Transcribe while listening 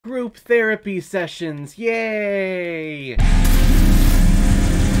group therapy sessions. Yay!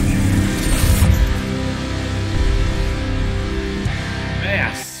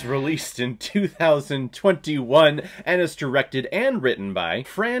 Released in 2021 and is directed and written by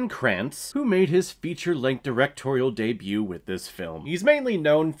Fran Krantz, who made his feature-length directorial debut with this film. He's mainly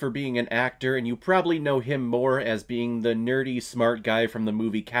known for being an actor, and you probably know him more as being the nerdy smart guy from the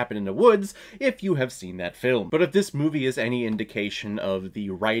movie Cabin in the Woods if you have seen that film. But if this movie is any indication of the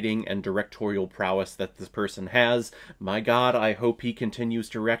writing and directorial prowess that this person has, my god, I hope he continues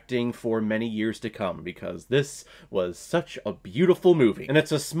directing for many years to come, because this was such a beautiful movie. And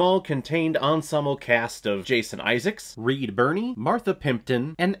it's a small, contained ensemble cast of Jason Isaacs, Reed Birney, Martha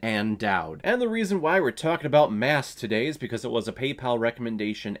Pimpton, and Ann Dowd. And the reason why we're talking about Mask today is because it was a PayPal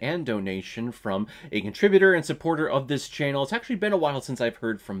recommendation and donation from a contributor and supporter of this channel. It's actually been a while since I've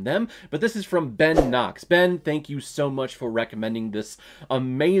heard from them, but this is from Ben Knox. Ben, thank you so much for recommending this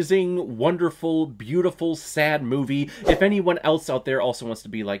amazing, wonderful, beautiful, sad movie. If anyone else out there also wants to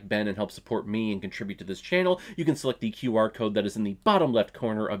be like Ben and help support me and contribute to this channel, you can select the QR code that is in the bottom left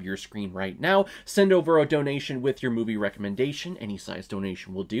corner of your screen right now. Send over a donation with your movie recommendation. Any size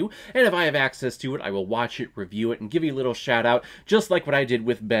donation will do. And if I have access to it, I will watch it, review it, and give you a little shout out, just like what I did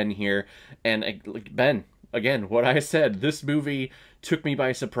with Ben here. And Ben, again, what I said, this movie took me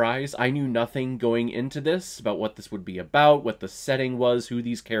by surprise. I knew nothing going into this about what this would be about, what the setting was, who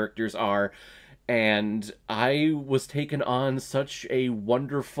these characters are, and I was taken on such a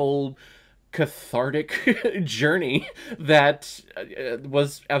wonderful, cathartic journey that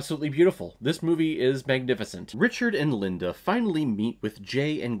was absolutely beautiful. This movie is magnificent. Richard and Linda finally meet with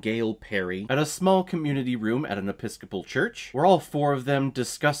Jay and Gail Perry at a small community room at an Episcopal church, where all four of them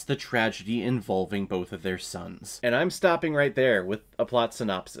discuss the tragedy involving both of their sons. And I'm stopping right there with a plot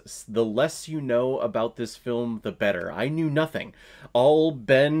synopsis. The less you know about this film, the better. I knew nothing. All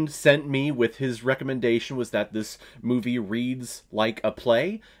Ben sent me with his recommendation was that this movie reads like a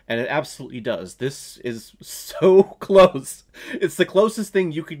play, and it absolutely does. This is so close. It's the closest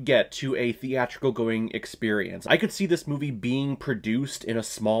thing you could get to a theatrical going experience. I could see this movie being produced in a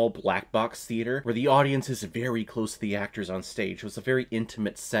small black box theater where the audience is very close to the actors on stage. It was a very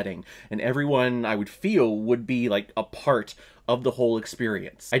intimate setting, and everyone, I would feel, would be like a part of the whole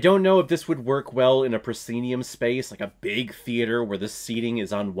experience. I don't know if this would work well in a proscenium space, like a big theater where the seating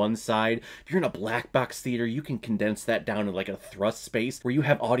is on one side. If you're in a black box theater, you can condense that down to like a thrust space where you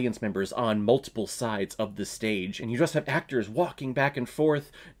have audience members on multiple sides of the stage, and you just have actors walking back and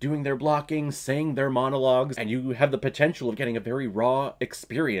forth, doing their blocking, saying their monologues, and you have the potential of getting a very raw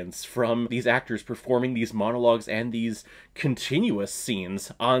experience from these actors performing these monologues and these continuous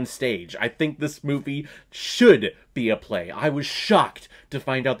scenes on stage. I think this movie should be a play. I was shocked to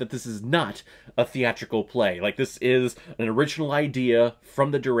find out that this is not a theatrical play. Like, this is an original idea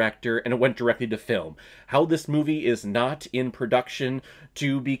from the director, and it went directly to film. How this movie is not in production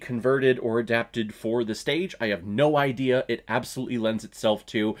to be converted or adapted for the stage, I have no idea. It absolutely lends itself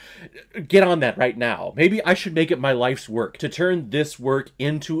to. Get on that right now. Maybe I should make it my life's work to turn this work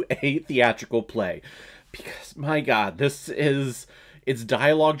into a theatrical play. Because, my god, it's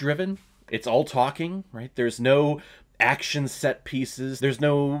dialogue driven. It's all talking, right? There's no action set pieces. There's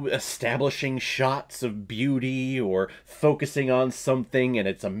no establishing shots of beauty or focusing on something and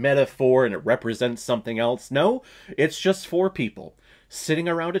it's a metaphor and it represents something else. No, it's just four people sitting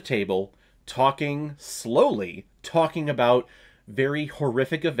around a table talking slowly, talking about very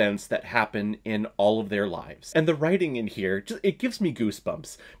horrific events that happen in all of their lives. And the writing in here, it gives me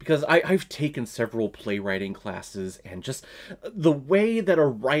goosebumps, because I've taken several playwriting classes, and just the way that a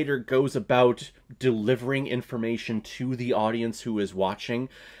writer goes about delivering information to the audience who is watching,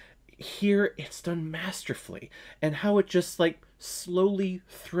 here it's done masterfully. And how it just like slowly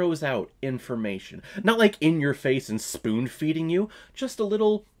throws out information. Not like in your face and spoon feeding you, just a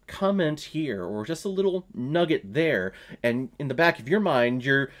little comment here or just a little nugget there, and in the back of your mind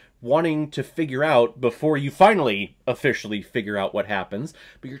you're wanting to figure out before you finally officially figure out what happens,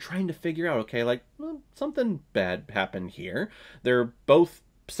 but you're trying to figure out, okay, like, well, something bad happened here. They're both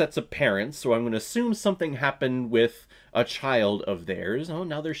sets of parents, so I'm going to assume something happened with a child of theirs. Oh,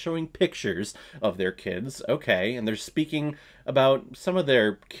 now they're showing pictures of their kids. Okay, and they're speaking about some of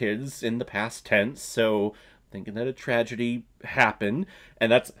their kids in the past tense, so thinking that a tragedy happened,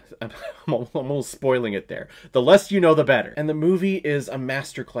 and that's, I'm almost spoiling it there. The less you know, the better. And the movie is a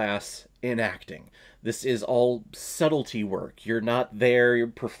masterclass in acting. This is all subtlety work. You're not there, you're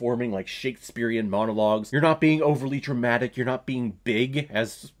performing like Shakespearean monologues. You're not being overly dramatic. You're not being big,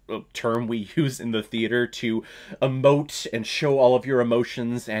 as a term we use in the theater to emote and show all of your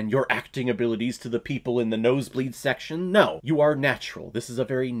emotions and your acting abilities to the people in the nosebleed section. No, you are natural. This is a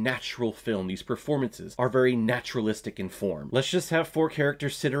very natural film. These performances are very naturalistic in form. Let's just have 4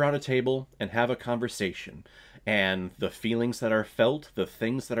 characters sit around a table and have a conversation. And the feelings that are felt, the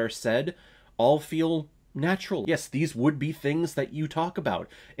things that are said, all feel natural. Yes, these would be things that you talk about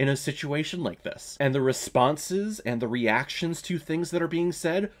in a situation like this. And the responses and the reactions to things that are being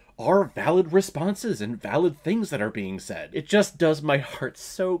said are valid responses and valid things that are being said. It just does my heart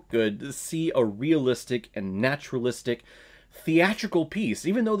so good to see a realistic and naturalistic theatrical piece.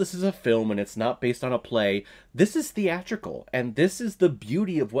 Even though this is a film and it's not based on a play, this is theatrical, and this is the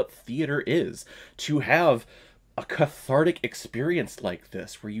beauty of what theater is. To have a cathartic experience like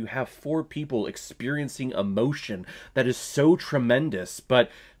this, where you have 4 people experiencing emotion that is so tremendous,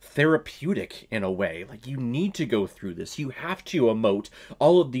 but therapeutic in a way. Like, you need to go through this. You have to emote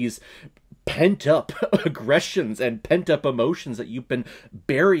all of these pent-up aggressions and pent-up emotions that you've been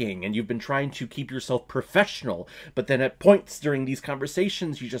burying, and you've been trying to keep yourself professional, but then at points during these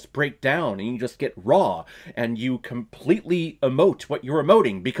conversations you just break down and you just get raw and you completely emote what you're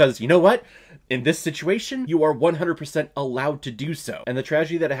emoting, because you know what? In this situation, you are 100% allowed to do so. And the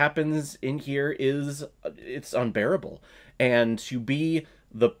tragedy that happens in here is, it's unbearable. And to be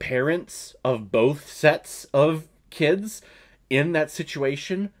the parents of both sets of kids in that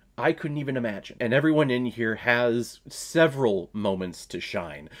situation, I couldn't even imagine. And everyone in here has several moments to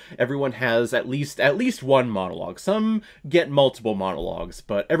shine. Everyone has at least one monologue. Some get multiple monologues,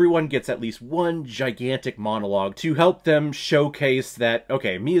 but everyone gets at least one gigantic monologue to help them showcase that,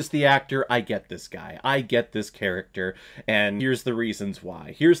 okay, me as the actor, I get this guy. I get this character, and here's the reasons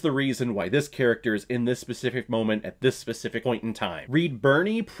why. Here's the reason why this character is in this specific moment at this specific point in time. Reed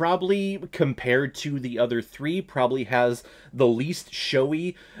Birney, probably compared to the other 3, probably has the least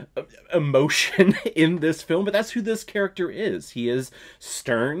showy emotion in this film, but that's who this character is. He is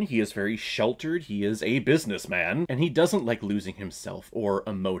stern, he is very sheltered, he is a businessman, and he doesn't like losing himself or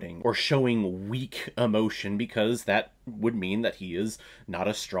emoting or showing weak emotion, because that would mean that he is not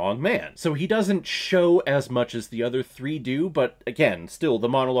a strong man. So he doesn't show as much as the other 3 do, but again, still, the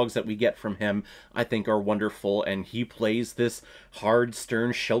monologues that we get from him I think are wonderful, and he plays this hard,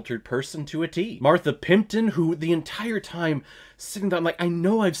 stern, sheltered person to a T. Martha Plimpton, who the entire time sitting there, I'm like, I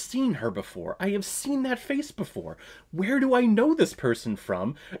know I've seen her before. I have seen that face before. Where do I know this person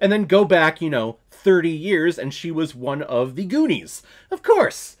from? And then go back, 30 years, and she was one of the Goonies. Of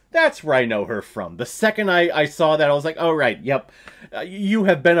course! That's where I know her from. The second I saw that, I was like, oh, right, yep. You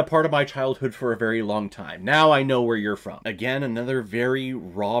have been a part of my childhood for a very long time. Now I know where you're from. Again, another very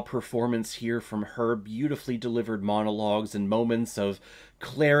raw performance here from her. Beautifully delivered monologues and moments of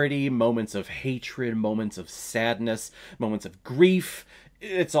clarity, moments of hatred, moments of sadness, moments of grief.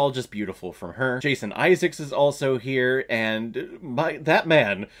 It's all just beautiful from her. Jason Isaacs is also here, and that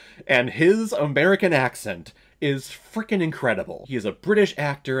man and his American accent is freaking incredible. He is a British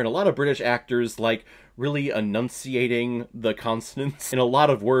actor, and a lot of British actors like really enunciating the consonants in a lot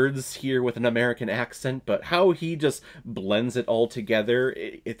of words here with an American accent, but how he just blends it all together,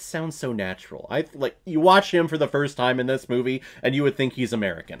 it sounds so natural. You watch him for the first time in this movie, and you would think he's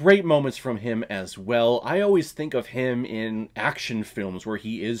American. Great moments from him as well. I always think of him in action films where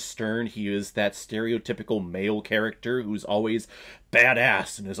he is stern, he is that stereotypical male character who's always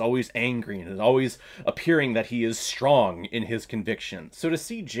badass and is always angry and is always appearing that he is strong in his convictions. So to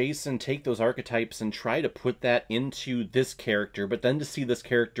see Jason take those archetypes and try to put that into this character, but then to see this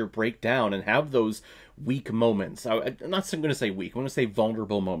character break down and have those weak moments. I'm not going to say weak, I'm going to say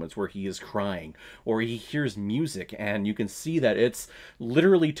vulnerable moments where he is crying or he hears music and you can see that it's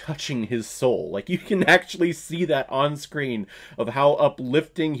literally touching his soul. Like, you can actually see that on screen of how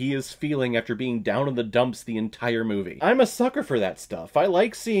uplifting he is feeling after being down in the dumps the entire movie. I'm a sucker for that stuff. I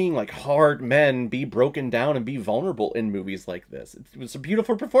like seeing like hard men be broken down and be vulnerable in movies like this. It was a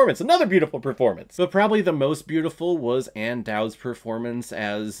beautiful performance, another beautiful performance. But probably the most beautiful was Ann Dowd's performance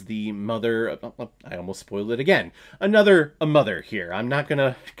as the mother. I almost spoiled it again. A mother here. I'm not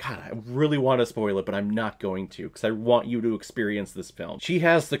gonna, God, I really want to spoil it, but I'm not going to, because I want you to experience this film. She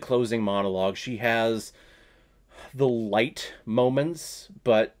has the closing monologue. She has the light moments,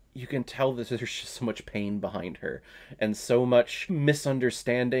 but you can tell that there's just so much pain behind her and so much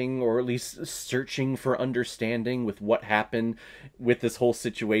misunderstanding, or at least searching for understanding with what happened with this whole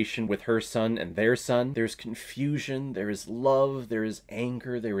situation with her son and their son. There's confusion, there is love, there is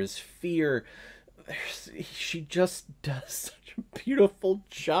anger, there is fear. she just does such a beautiful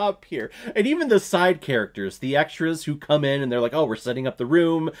job here. And even the side characters, the extras who come in and they're like, oh, we're setting up the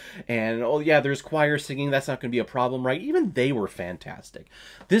room, and oh yeah, there's choir singing, that's not going to be a problem, right? Even they were fantastic.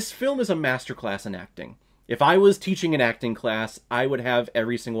 This film is a masterclass in acting. If I was teaching an acting class, I would have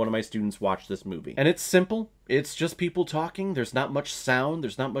every single one of my students watch this movie. And it's simple. It's just people talking. There's not much sound.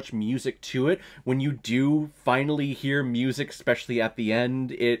 There's not much music to it. When you do finally hear music, especially at the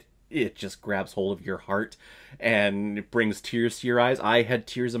end, it just grabs hold of your heart and it brings tears to your eyes. I had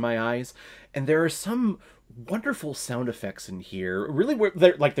tears in my eyes. And there are some wonderful sound effects in here. Really, where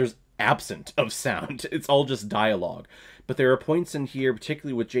there's absent of sound. It's all just dialogue. But there are points in here,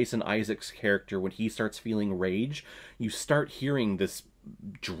 particularly with Jason Isaacs' character, when he starts feeling rage, you start hearing this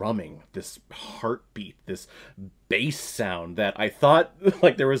drumming, this heartbeat, this bass sound that I thought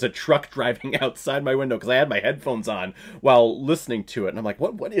like there was a truck driving outside my window because I had my headphones on while listening to it. And I'm like,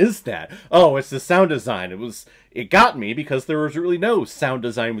 what is that? Oh, it's the sound design. It got me because there was really no sound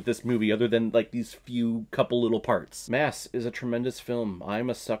design with this movie other than like these few couple little parts. Mass is a tremendous film. I'm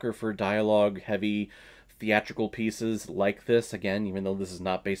a sucker for dialogue heavy theatrical pieces like this. Again, even though this is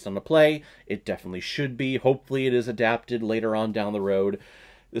not based on a play, it definitely should be. Hopefully it is adapted later on down the road.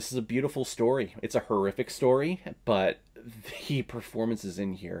 This is a beautiful story. It's a horrific story, but the performances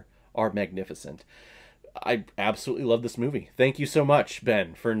in here are magnificent. I absolutely love this movie. Thank you so much,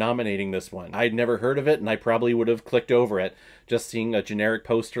 Ben, for nominating this one. I'd never heard of it, and I probably would have clicked over it. Just seeing a generic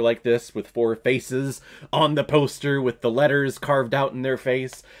poster like this with 4 faces on the poster with the letters carved out in their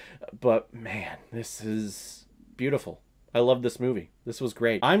face. But, man, this is beautiful. I love this movie. This was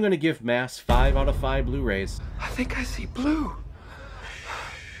great. I'm going to give Mass 5 out of 5 Blu-rays. I think I see blue.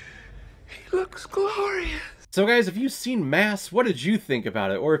 He looks glorious. So guys, if you've seen Mass, what did you think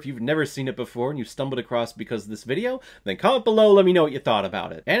about it? Or if you've never seen it before and you stumbled across because of this video, then comment below, let me know what you thought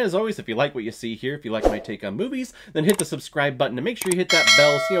about it. And as always, if you like what you see here, if you like my take on movies, then hit the subscribe button and make sure you hit that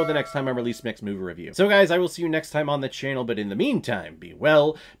bell so you know the next time I release next movie review. So guys, I will see you next time on the channel, but in the meantime, be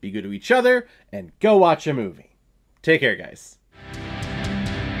well, be good to each other, and go watch a movie. Take care, guys.